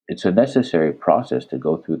it's a necessary process to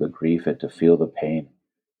go through the grief and to feel the pain.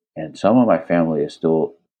 And some of my family is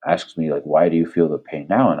still asks me like, why do you feel the pain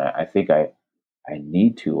now? And I think I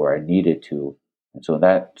need to, or I needed to. And so in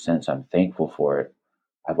that sense, I'm thankful for it.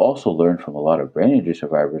 I've also learned from a lot of brain injury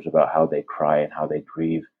survivors about how they cry and how they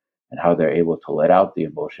grieve and how they're able to let out the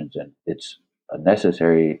emotions. And it's a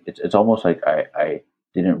necessary, it's almost like I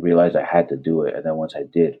didn't realize I had to do it. And then once I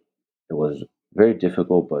did, it was very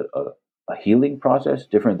difficult, but a healing process,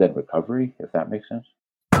 different than recovery, if that makes sense.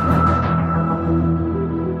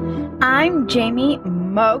 I'm Jamie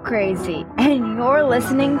Mo Crazy, and you're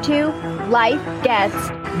listening to Life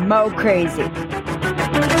Gets Mo Crazy,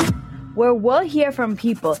 where we'll hear from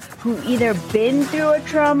people who either been through a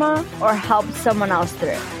trauma or helped someone else through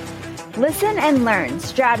it. Listen and learn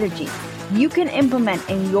strategies you can implement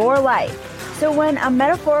in your life, so when a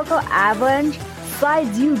metaphorical avalanche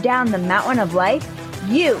slides you down the mountain of life,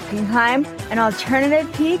 you can climb an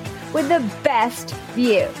alternative peak with the best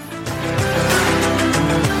view.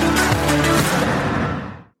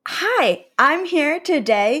 Hi, I'm here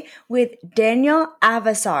today with Daniel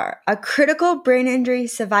Avesar, a critical brain injury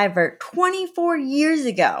survivor 24 years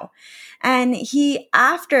ago. And he,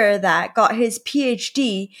 after that, got his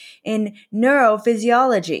PhD in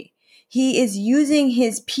neurophysiology. He is using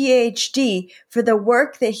his PhD for the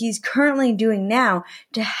work that he's currently doing now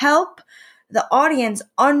to help the audience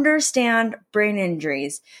understand brain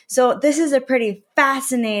injuries. So this is a pretty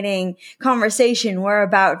fascinating conversation we're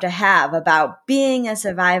about to have about being a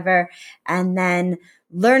survivor and then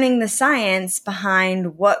learning the science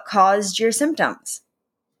behind what caused your symptoms.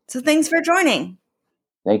 So thanks for joining.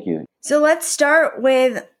 Thank you. So let's start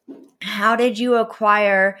with, how did you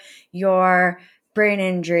acquire your brain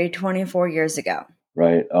injury 24 years ago?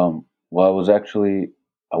 Right. Well,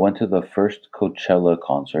 I went to the first Coachella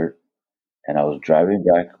concert, and I was driving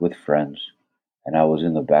back with friends, and I was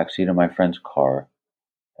in the back seat of my friend's car,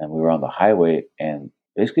 and we were on the highway, and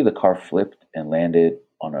basically the car flipped and landed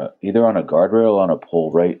either on a guardrail or on a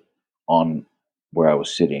pole right on where I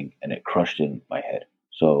was sitting, and it crushed in my head.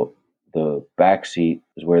 So the back seat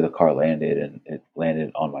is where the car landed, and it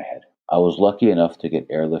landed on my head. I was lucky enough to get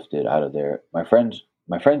airlifted out of there. My friends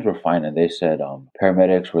were fine, and they said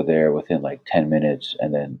paramedics were there within like 10 minutes,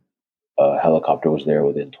 and then a helicopter was there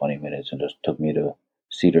within 20 minutes and just took me to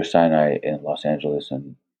Cedar Sinai in Los Angeles.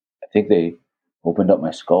 And I think they opened up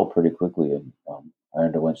my skull pretty quickly, and I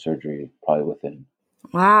underwent surgery probably within.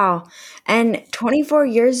 Wow. And 24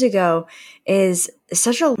 years ago is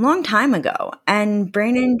such a long time ago. And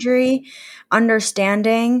brain injury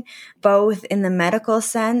understanding, both in the medical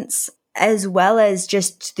sense as well as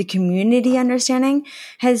just the community understanding,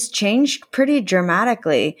 has changed pretty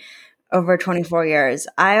dramatically over 24 years.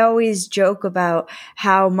 I always joke about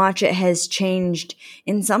how much it has changed.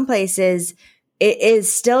 In some places, it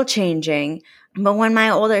is still changing. But when my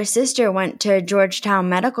older sister went to Georgetown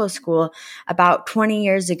Medical School about 20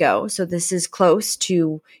 years ago, so this is close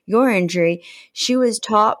to your injury, she was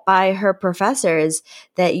taught by her professors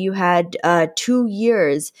that you had 2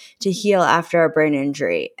 years to heal after a brain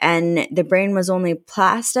injury. And the brain was only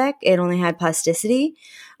plastic. It only had plasticity.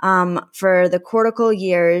 For the cortical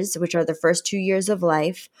years, which are the first 2 years of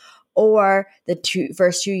life, or the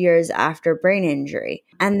first 2 years after brain injury.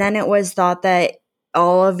 And then it was thought that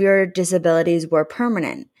all of your disabilities were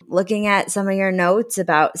permanent. Looking at some of your notes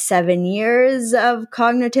about 7 years of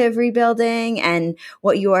cognitive rebuilding and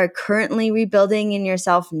what you are currently rebuilding in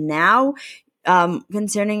yourself now,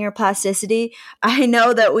 concerning your plasticity, I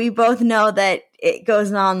know that we both know that it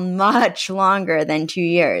goes on much longer than 2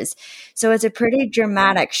 years. So it's a pretty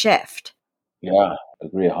dramatic shift. Yeah,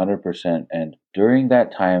 agree 100%. And during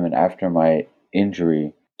that time and after my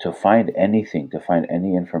injury, to find any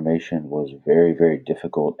information was very, very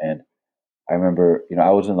difficult. And I remember, I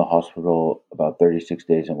was in the hospital about 36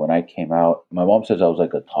 days. And when I came out, my mom says I was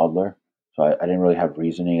like a toddler. So I didn't really have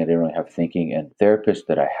reasoning. I didn't really have thinking. And therapist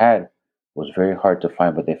that I had was very hard to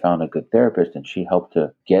find, but they found a good therapist, and she helped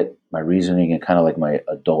to get my reasoning and kind of like my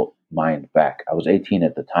adult mind back. I was 18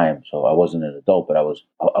 at the time, so I wasn't an adult, but I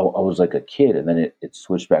was like a kid. And then it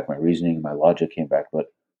switched back. My reasoning, my logic came back. But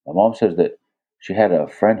my mom says that she had a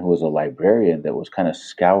friend who was a librarian that was kind of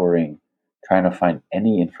scouring, trying to find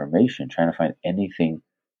any information, trying to find anything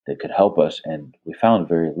that could help us. And we found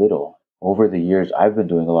very little. Over the years, I've been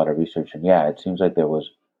doing a lot of research, and yeah, it seems like there was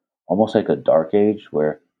almost like a dark age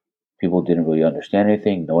where people didn't really understand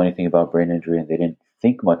anything, know anything about brain injury, and they didn't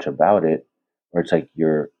think much about it. Where it's like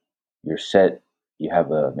you're set, you have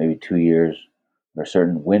maybe 2 years or a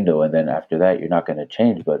certain window, and then after that, you're not going to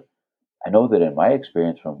change. But I know that in my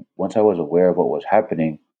experience, from once I was aware of what was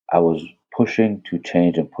happening, I was pushing to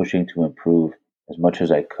change and pushing to improve as much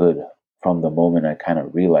as I could from the moment I kind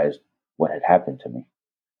of realized what had happened to me.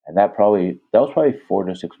 And that was probably 4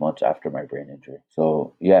 to 6 months after my brain injury.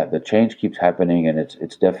 So yeah, the change keeps happening, and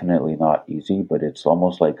it's definitely not easy, but it's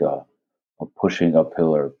almost like a pushing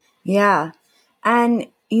uphill or Yeah. And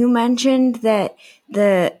you mentioned that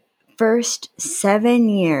the first 7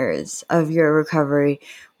 years of your recovery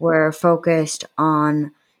were focused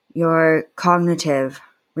on your cognitive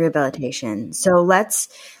rehabilitation. So let's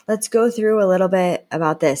go through a little bit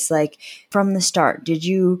about this. Like from the start, did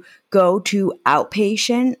you go to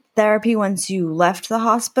outpatient therapy once you left the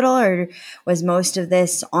hospital, or was most of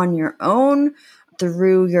this on your own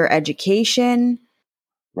through your education?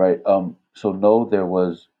 right. So no,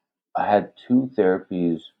 I had two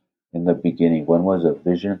therapies in the beginning. One was a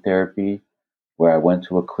vision therapy where I went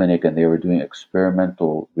to a clinic and they were doing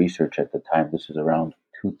experimental research at the time. This is around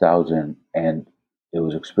 2000, and it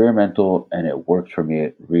was experimental and it worked for me.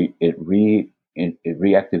 It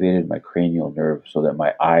reactivated my cranial nerve so that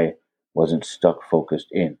my eye wasn't stuck focused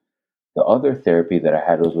in. The other therapy that I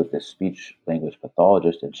had was with this speech language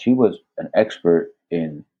pathologist, and she was an expert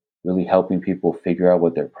in really helping people figure out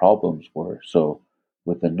what their problems were. So,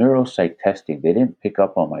 with the neuropsych testing, they didn't pick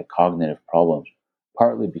up on my cognitive problems,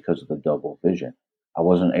 partly because of the double vision. I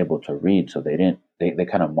wasn't able to read, so they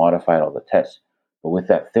kind of modified all the tests. But with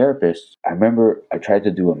that therapist, I remember I tried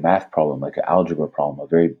to do a math problem, like an algebra problem, a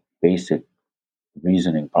very basic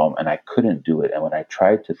reasoning problem, and I couldn't do it. And when I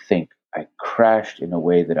tried to think, I crashed in a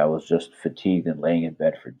way that I was just fatigued and laying in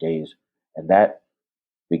bed for days. And that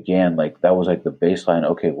was like the baseline.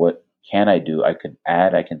 Okay, what can I do? I can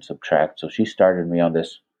add, I can subtract. So she started me on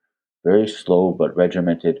this very slow but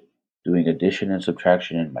regimented doing addition and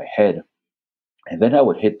subtraction in my head. And then I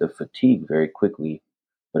would hit the fatigue very quickly,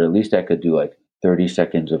 but at least I could do like 30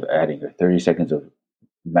 seconds of adding or 30 seconds of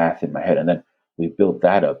math in my head. And then we built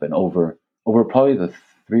that up. And over probably the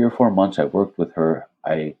 3 or 4 months I worked with her,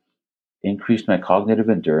 I increased my cognitive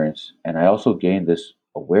endurance. And I also gained this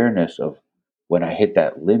awareness of when I hit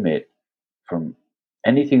that limit from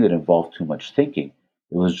anything that involved too much thinking.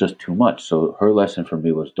 It was just too much. So her lesson for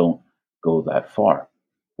me was don't go that far.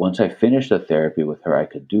 Once I finished the therapy with her, I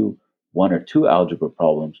could do one or two algebra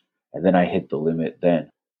problems, and then I hit the limit then.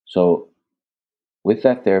 So with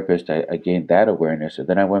that therapist, I gained that awareness, and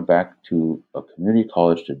then I went back to a community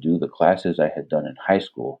college to do the classes I had done in high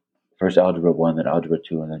school. First algebra one, then algebra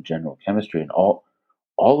two, and then general chemistry. And all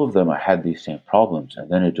of them, I had these same problems. And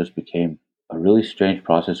then it just became a really strange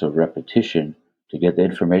process of repetition to get the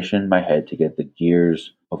information in my head, to get the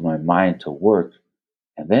gears of my mind to work.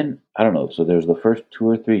 And then, I don't know, so there's the first 2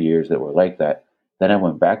 or 3 years that were like that. Then I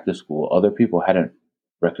went back to school. Other people hadn't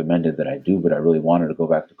recommended that I do, but I really wanted to go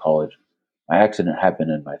back to college. My accident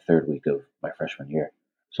happened in my third week of my freshman year.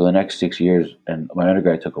 So the next 6 years, and my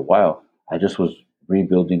undergrad took a while, I just was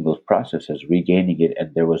rebuilding those processes, regaining it.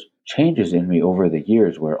 And there was changes in me over the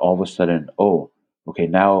years where all of a sudden, oh, okay,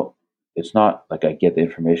 now it's not like I get the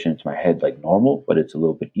information into my head like normal, but it's a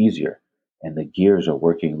little bit easier. And the gears are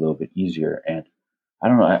working a little bit easier. And I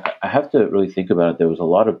don't know. I have to really think about it. There was a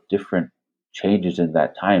lot of different changes in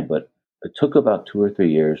that time, but it took about 2 or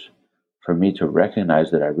 3 years for me to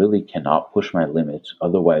recognize that I really cannot push my limits.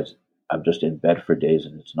 Otherwise, I'm just in bed for days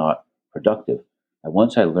and it's not productive. And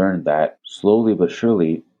once I learned that, slowly but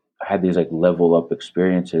surely, I had these like level up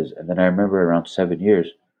experiences. And then I remember around 7 years,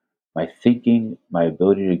 my thinking, my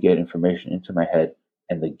ability to get information into my head,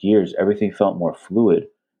 and the gears, everything felt more fluid.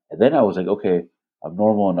 And then I was like, okay, I'm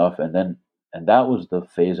normal enough. And that was the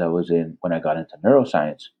phase I was in when I got into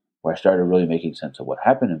neuroscience, where I started really making sense of what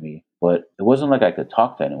happened to me. But it wasn't like I could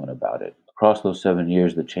talk to anyone about it. Across those 7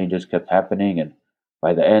 years, the changes kept happening. And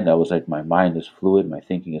by the end, I was like, my mind is fluid, my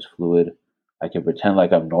thinking is fluid. I can pretend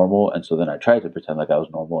like I'm normal. And so then I tried to pretend like I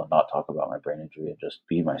was normal and not talk about my brain injury and just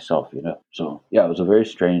be myself. So yeah, it was a very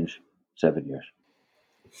strange 7 years.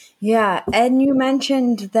 Yeah, and you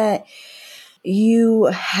mentioned that you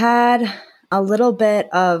had a little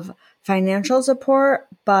bit of financial support,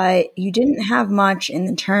 but you didn't have much in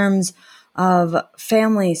the terms of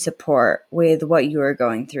family support with what you were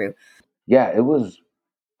going through. Yeah, it was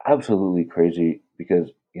absolutely crazy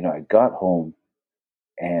because, I got home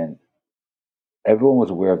and everyone was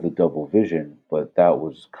aware of the double vision, but that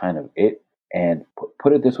was kind of it. And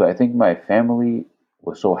put it this way, I think my family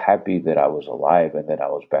was so happy that I was alive and that I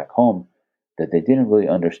was back home that they didn't really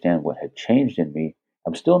understand what had changed in me.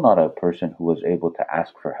 I'm still not a person who was able to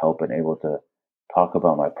ask for help and able to talk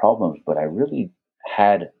about my problems, but I really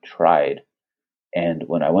had tried. And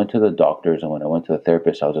when I went to the doctors and when I went to the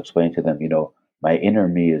therapist, I was explaining to them, my inner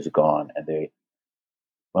me is gone. And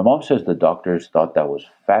my mom says the doctors thought that was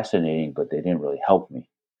fascinating, but they didn't really help me.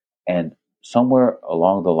 And somewhere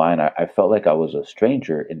along the line, I felt like I was a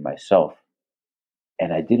stranger in myself,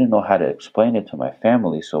 and I didn't know how to explain it to my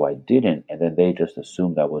family, so I didn't, and then they just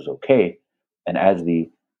assumed that was okay. And as the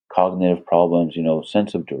cognitive problems,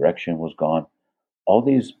 sense of direction was gone, all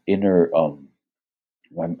these inner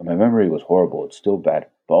my memory was horrible. It's still bad,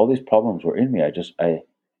 but all these problems were in me.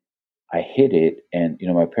 I hid it, and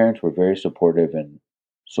my parents were very supportive and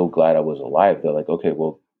so glad I was alive. They're like, okay,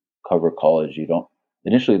 we'll cover college. You don't.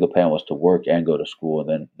 Initially, the plan was to work and go to school, and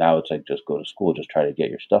then now it's like just go to school, just try to get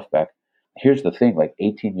your stuff back. Here's the thing: like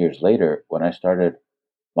 18 years later, when I started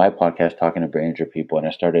my podcast talking to brain injury people, and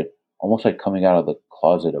I started almost like coming out of the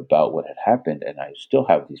closet about what had happened, and I still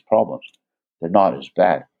have these problems. They're not as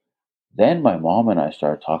bad. Then my mom and I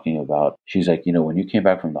started talking about. She's like, when you came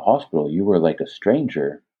back from the hospital, you were like a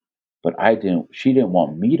stranger, but she didn't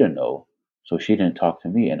want me to know, so she didn't talk to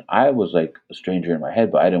me, and I was like a stranger in my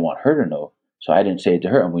head, but I didn't want her to know, so I didn't say it to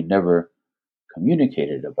her, and we never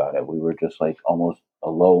communicated about it. We were just like almost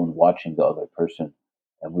alone watching the other person,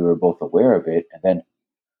 and we were both aware of it. And then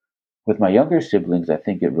with my younger siblings, I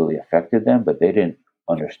think it really affected them, but they didn't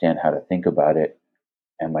understand how to think about it.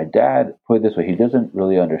 And my dad, put it this way, he doesn't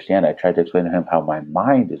really understand. I tried to explain to him how my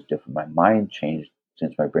mind is different. My mind changed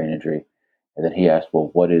since my brain injury. And then he asked,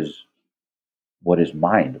 well, what is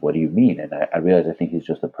mind? What do you mean? And I realized I think he's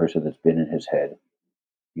just a person that's been in his head.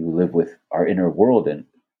 You live with our inner world, and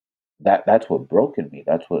that's what broke in me.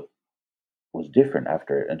 That's what was different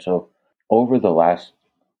after it. And so over the last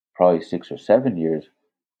probably 6 or 7 years,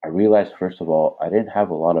 I realized first of all, I didn't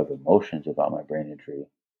have a lot of emotions about my brain injury.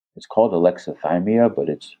 It's called alexithymia, but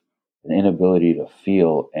it's an inability to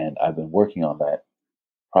feel, and I've been working on that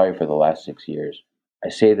probably for the last 6 years. I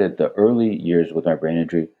say that the early years with my brain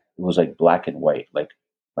injury, it was like black and white. Like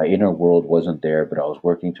my inner world wasn't there, but I was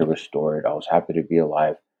working to restore it. I was happy to be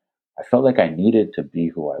alive. I felt like I needed to be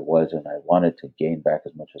who I was, and I wanted to gain back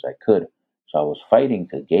as much as I could. So I was fighting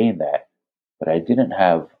to gain that, but I didn't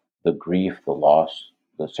have the grief, the loss,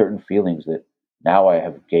 the certain feelings that now I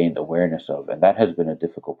have gained awareness of. And that has been a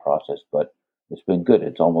difficult process, but it's been good.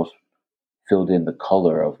 It's almost filled in the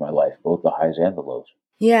color of my life, both the highs and the lows.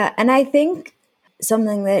 Yeah. And I think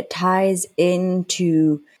something that ties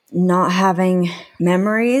into not having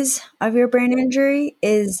memories of your brain injury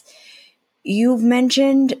is you've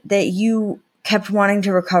mentioned that you kept wanting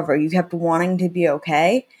to recover, you kept wanting to be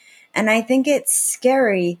okay. And I think it's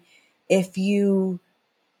scary if you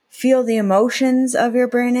feel the emotions of your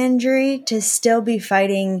brain injury to still be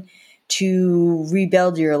fighting to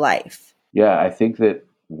rebuild your life. Yeah, I think that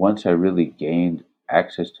once I really gained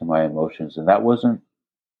access to my emotions, and that wasn't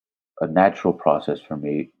a natural process for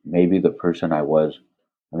me, maybe the person I was,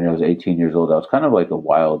 I was 18 years old. I was kind of like a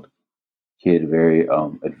wild kid, very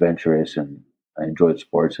adventurous, and I enjoyed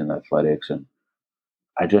sports and athletics. And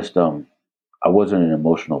I just, I wasn't an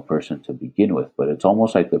emotional person to begin with, but it's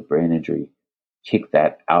almost like the brain injury kicked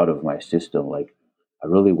that out of my system. Like I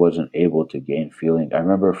really wasn't able to gain feeling. I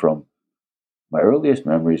remember from my earliest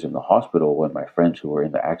memories in the hospital when my friends who were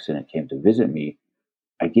in the accident came to visit me,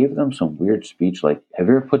 I gave them some weird speech like, have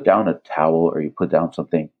you ever put down a towel or you put down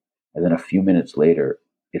something and then a few minutes later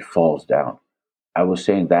it falls down? I was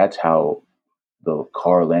saying that's how the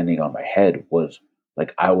car landing on my head was,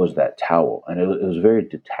 like I was that towel. And it was very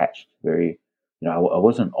detached, very, I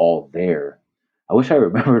wasn't all there. I wish I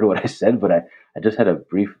remembered what I said, but I just had a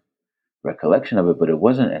brief recollection of it, but it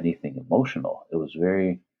wasn't anything emotional. It was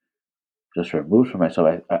very just removed from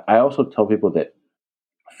myself. I also tell people that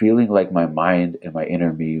feeling like my mind and my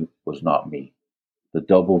inner me was not me, the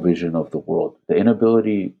double vision of the world, the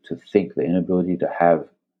inability to think, the inability to have.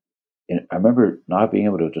 And I remember not being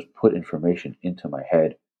able to just put information into my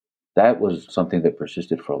head. That was something that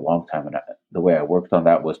persisted for a long time. And the way I worked on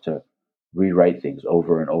that was to rewrite things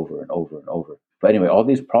over and over and over and over. But anyway, all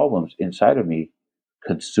these problems inside of me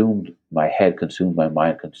consumed my head, consumed my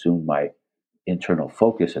mind, consumed my internal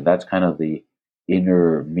focus. And that's kind of the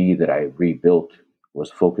inner me that I rebuilt, was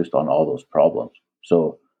focused on all those problems.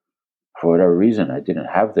 So for whatever reason, I didn't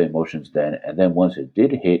have the emotions then. And then once it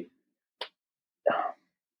did hit,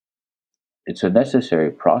 it's a necessary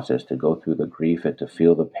process to go through the grief and to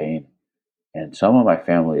feel the pain. And some of my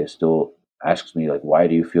family is still asks me like, why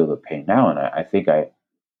do you feel the pain now? And I think I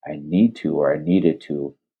need to, or I needed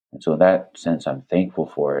to. And so in that sense, I'm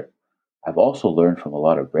thankful for it. I've also learned from a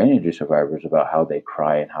lot of brain injury survivors about how they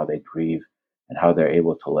cry and how they grieve and how they're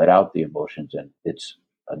able to let out the emotions. And it's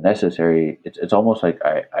a necessary, it's almost like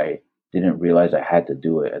I didn't realize I had to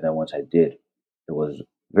do it. And then once I did, it was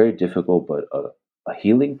very difficult, but a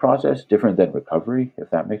healing process, different than recovery, if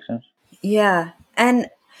that makes sense. Yeah. And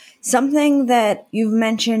Something that you've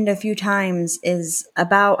mentioned a few times is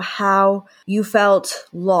about how you felt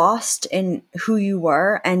lost in who you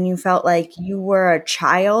were and you felt like you were a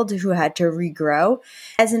child who had to regrow.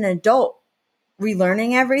 As an adult,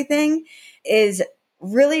 relearning everything is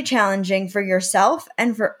really challenging for yourself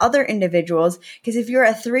and for other individuals. Because if you're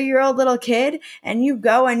a 3-year-old little kid and you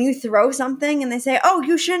go and you throw something and they say, oh,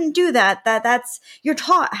 you shouldn't do that, that's you're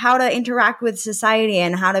taught how to interact with society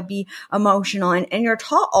and how to be emotional, and you're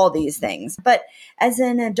taught all these things. But as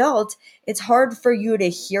an adult, it's hard for you to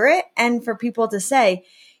hear it and for people to say,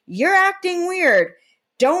 you're acting weird.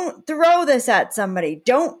 Don't throw this at somebody.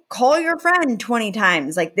 Don't call your friend 20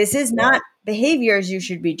 times. Like, this is not behaviors you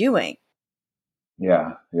should be doing.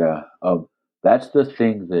 Yeah, yeah. That's the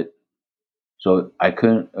thing that. So I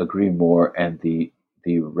couldn't agree more, and the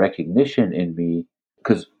recognition in me,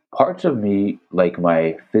 because parts of me, like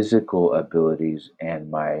my physical abilities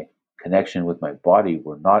and my connection with my body,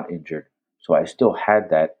 were not injured. So I still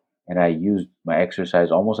had that, and I used my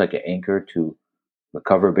exercise almost like an anchor to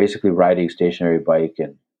recover. Basically, riding stationary bike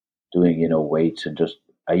and doing weights, and just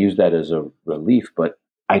I used that as a relief. But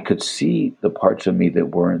I could see the parts of me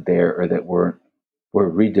that weren't there, or that were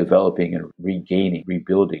redeveloping and regaining,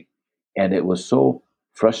 rebuilding. And it was so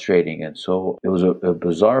frustrating. And so it was a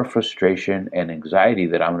bizarre frustration and anxiety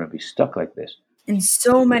that I'm going to be stuck like this. And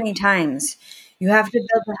so many times you have to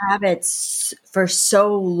build the habits for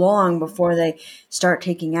so long before they start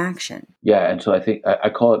taking action. Yeah. And so I think I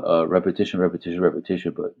call it repetition, repetition,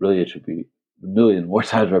 repetition, but really it should be a million more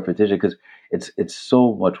times repetition, because it's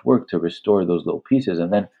so much work to restore those little pieces.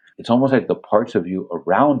 And then it's almost like the parts of you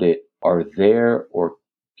around it are there or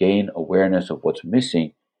gain awareness of what's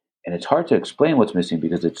missing. And it's hard to explain what's missing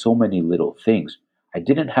because it's so many little things. I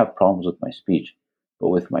didn't have problems with my speech, but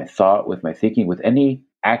with my thought, with my thinking, with any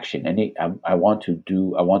action, I want to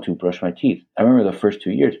do, I want to brush my teeth. I remember the first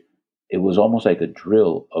 2 years, it was almost like a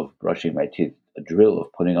drill of brushing my teeth, a drill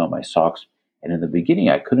of putting on my socks. And in the beginning,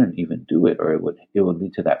 I couldn't even do it, or it would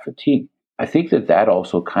lead to that fatigue. I think that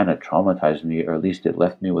also kind of traumatized me, or at least it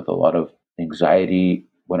left me with a lot of anxiety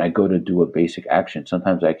when I go to do a basic action.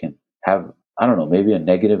 Sometimes I can have, I don't know, maybe a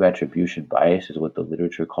negative attribution bias is what the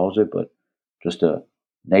literature calls it, but just a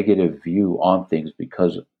negative view on things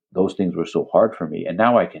because those things were so hard for me. And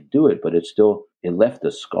now I can do it, but it left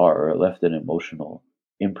a scar, or it left an emotional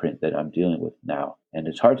imprint that I'm dealing with now. And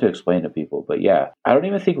it's hard to explain to people. But yeah, I don't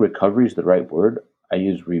even think recovery is the right word. I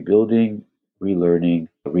use rebuilding, relearning,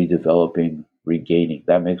 redeveloping, regaining.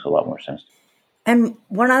 That makes a lot more sense. And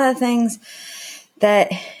one of the things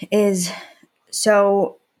that is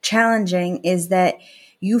so challenging is that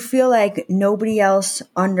you feel like nobody else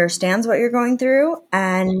understands what you're going through.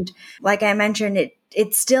 And like I mentioned,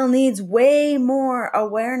 it still needs way more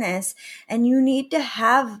awareness, and you need to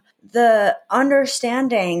have the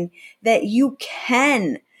understanding that you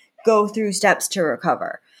can go through steps to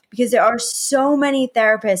recover. Because there are so many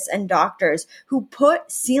therapists and doctors who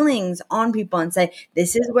put ceilings on people and say,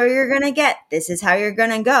 this is where you're going to get, this is how you're going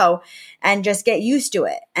to go, and just get used to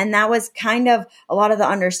it. And that was kind of a lot of the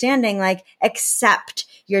understanding, like, accept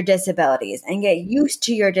your disabilities and get used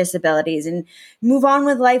to your disabilities and move on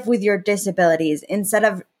with life with your disabilities, instead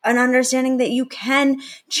of an understanding that you can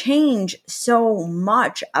change so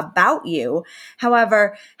much about you.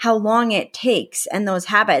 However, how long it takes and those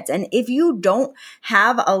habits. And if you don't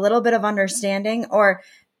have a little bit of understanding or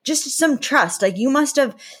just some trust, like, you must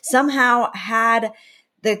have somehow had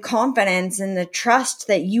the confidence and the trust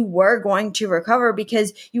that you were going to recover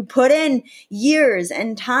because you put in years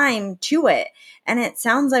and time to it. And it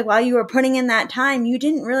sounds like while you were putting in that time, you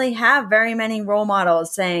didn't really have very many role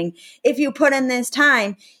models saying, if you put in this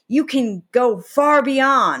time, you can go far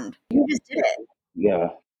beyond. You just did it. Yeah,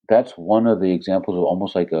 that's one of the examples of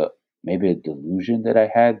almost like maybe a delusion that I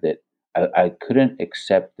had, that I couldn't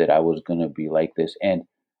accept that I was going to be like this. And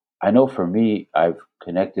I know for me, I've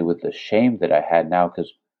connected with the shame that I had now,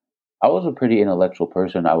 because I was a pretty intellectual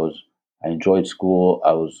person. I enjoyed school.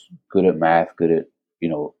 I was good at math, good at, you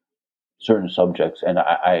know, certain subjects. And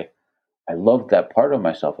I loved that part of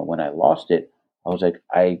myself. And when I lost it, I was like,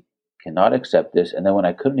 I cannot accept this. And then when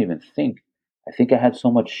I couldn't even think, I think I had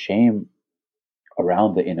so much shame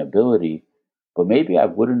around the inability, but maybe I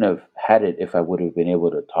wouldn't have had it if I would have been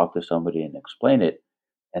able to talk to somebody and explain it.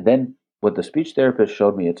 And then what the speech therapist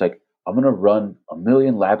showed me, it's like, I'm going to run a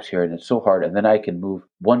million laps here and it's so hard. And then I can move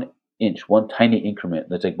 1 inch, one tiny increment.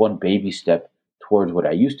 That's like one baby step towards what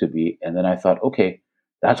I used to be. And then I thought, okay,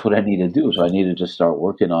 that's what I need to do. So I need to just start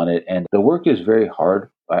working on it. And the work is very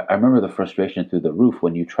hard. I remember the frustration through the roof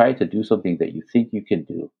when you try to do something that you think you can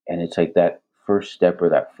do. And it's like that first step, or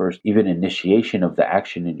that first even initiation of the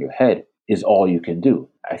action in your head is all you can do.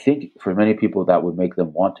 I think for many people that would make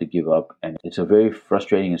them want to give up, and it's a very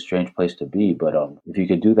frustrating and strange place to be. But if you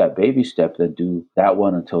can do that baby step, then do that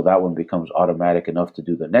one until that one becomes automatic enough to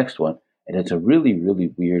do the next one. And it's a really,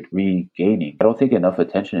 really weird regaining. I don't think enough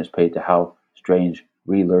attention is paid to how strange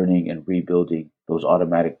relearning and rebuilding those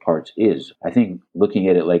automatic parts is. I think looking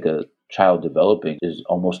at it like a child developing is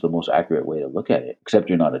almost the most accurate way to look at it, except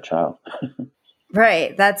you're not a child.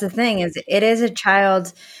 Right. That's the thing, is it is a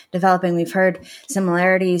child developing. We've heard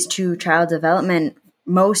similarities to child development.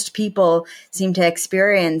 Most people seem to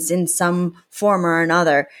experience in some form or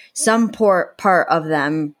another, some part of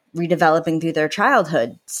them redeveloping through their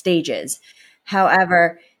childhood stages.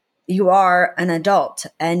 However, you are an adult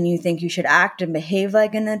and you think you should act and behave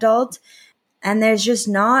like an adult. And there's just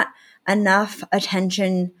not enough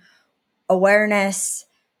attention, awareness,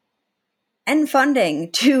 and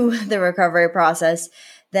funding to the recovery process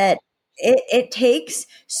that it takes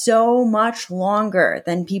so much longer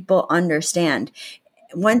than people understand.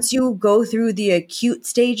 Once you go through the acute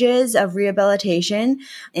stages of rehabilitation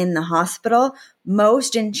in the hospital,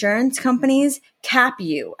 most insurance companies cap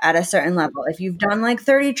you at a certain level. If you've done like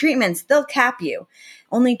 30 treatments, they'll cap you.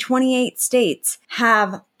 Only 28 states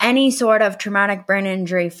have any sort of traumatic brain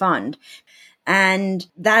injury fund. And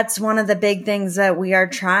that's one of the big things that we are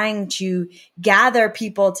trying to gather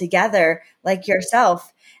people together like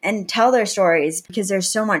yourself and tell their stories, because there's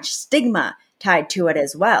so much stigma tied to it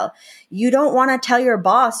as well. You don't want to tell your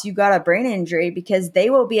boss you got a brain injury because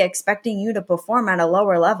they will be expecting you to perform at a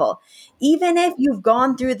lower level. Even if you've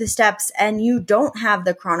gone through the steps and you don't have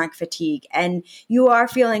the chronic fatigue and you are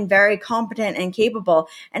feeling very competent and capable,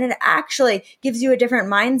 and it actually gives you a different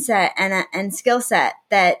mindset and skill set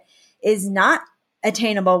that is not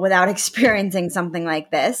attainable without experiencing something like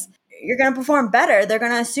this, you're going to perform better. They're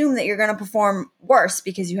going to assume that you're going to perform worse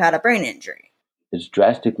because you had a brain injury. It's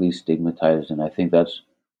drastically stigmatized, and I think that's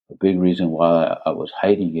a big reason why I was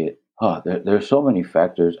hiding it. There are so many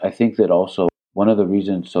factors. I think that also one of the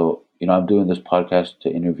reasons, I'm doing this podcast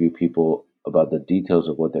to interview people about the details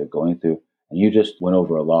of what they're going through, and you just went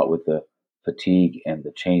over a lot with the fatigue and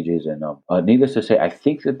the changes. And needless to say, I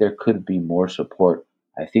think that there could be more support.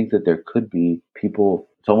 I think that there could be people,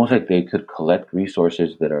 it's almost like they could collect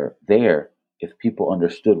resources that are there if people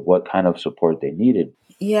understood what kind of support they needed.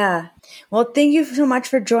 Yeah. Well, thank you so much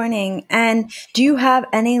for joining. And do you have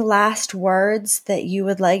any last words that you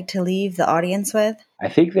would like to leave the audience with? I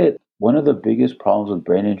think that one of the biggest problems with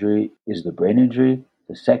brain injury is the brain injury.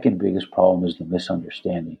 The second biggest problem is the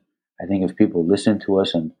misunderstanding. I think if people listen to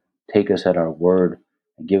us and take us at our word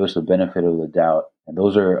and give us the benefit of the doubt, and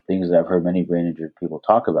those are things that I've heard many brain injured people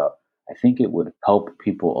talk about, I think it would help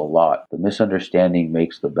people a lot. The misunderstanding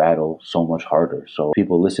makes the battle so much harder. So if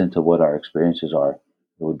people listen to what our experiences are, it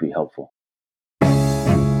would be helpful.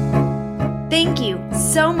 Thank you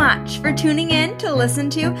so much for tuning in to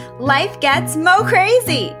listen to Life Gets Mo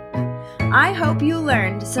Crazy. I hope you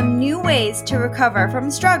learned some new ways to recover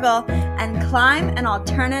from struggle and climb an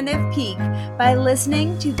alternative peak by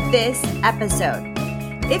listening to this episode.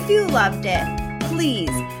 If you loved it,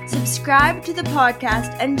 please subscribe to the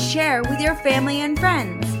podcast and share with your family and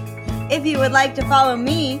friends. If you would like to follow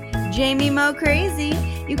me, Jamie Mo Crazy,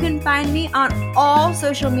 you can find me on all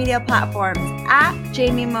social media platforms at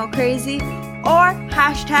Jamie Mo Crazy or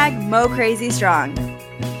 #MoCrazyStrong.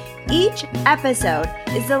 Each episode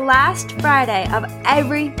is the last Friday of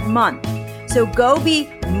every month, so go be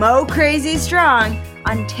Mo Crazy Strong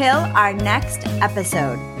until our next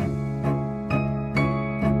episode.